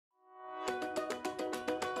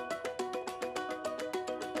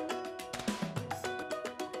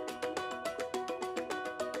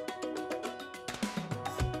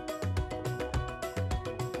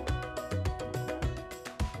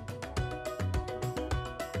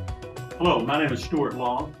Hello, my name is Stuart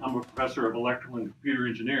Long. I'm a professor of electrical and computer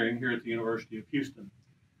engineering here at the University of Houston.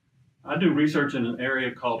 I do research in an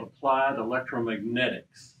area called applied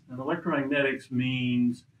electromagnetics. And electromagnetics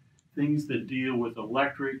means things that deal with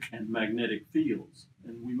electric and magnetic fields.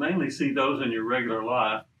 And we mainly see those in your regular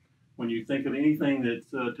life when you think of anything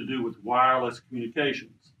that's to do with wireless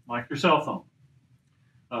communications, like your cell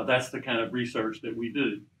phone. That's the kind of research that we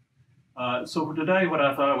do. So for today, what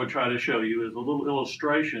I thought I would try to show you is a little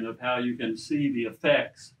illustration of how you can see the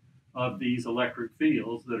effects of these electric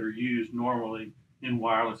fields that are used normally in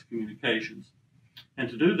wireless communications. And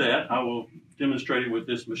to do that, I will demonstrate it with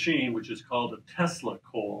this machine, which is called a Tesla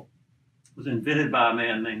coil. It was invented by a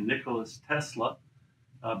man named Nicholas Tesla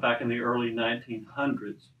back in the early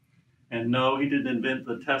 1900s. And no, he didn't invent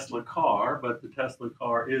the Tesla car, but the Tesla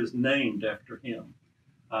car is named after him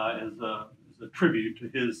as a tribute to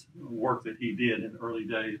his work that he did in early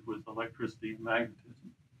days with electricity and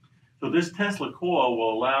magnetism. So this Tesla coil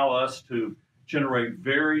will allow us to generate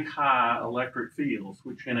very high electric fields,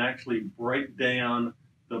 which can actually break down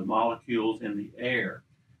the molecules in the air.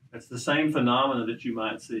 That's the same phenomena that you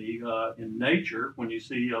might see in nature when you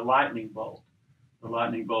see a lightning bolt. The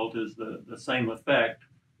lightning bolt is the same effect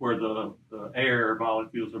where the air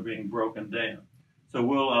molecules are being broken down.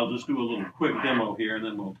 So I'll just do a little quick demo here, and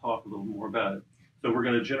then we'll talk a little more about it. So we're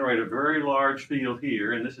going to generate a very large field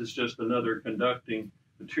here, and this is just another conducting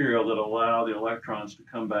material that will allow the electrons to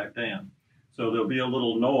come back down. So there'll be a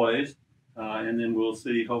little noise, and then we'll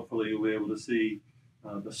see, hopefully we'll be able to see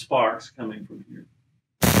the sparks coming from here.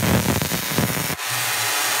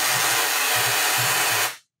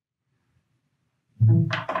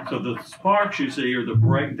 So the sparks you see are the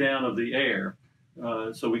breakdown of the air.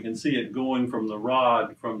 So we can see it going from the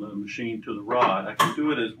rod, from the machine to the rod. I can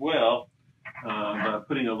do it as well by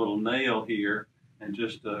putting a little nail here and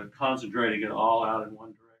just concentrating it all out in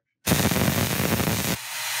one direction.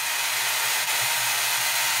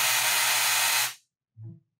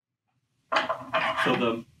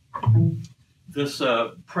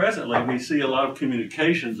 So presently we see a lot of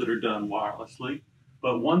communications that are done wirelessly.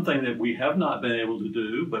 But one thing that we have not been able to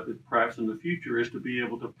do, but perhaps in the future, is to be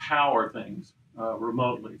able to power things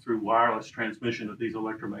remotely through wireless transmission of these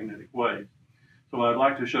electromagnetic waves. So what I'd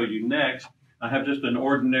like to show you next, I have just an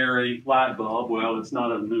ordinary light bulb. Well, it's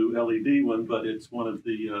not a new LED one, but it's one of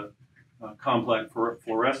the complex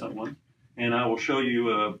fluorescent ones. And I will show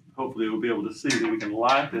you, hopefully we'll be able to see that we can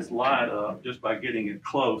light this light up just by getting it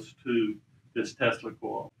close to this Tesla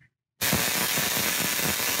coil.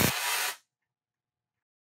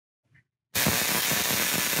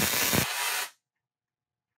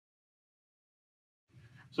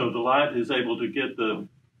 So the light is able to get the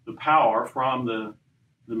power from the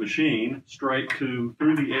machine straight through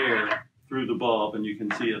the air, through the bulb, and you can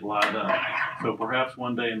see it light up. So perhaps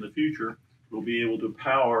one day in the future, we'll be able to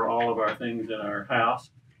power all of our things in our house,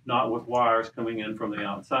 not with wires coming in from the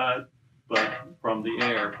outside, but from the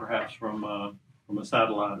air, perhaps from a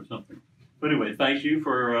satellite or something. But anyway, thank you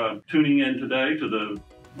for tuning in today to the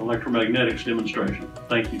electromagnetics demonstration.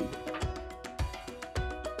 Thank you.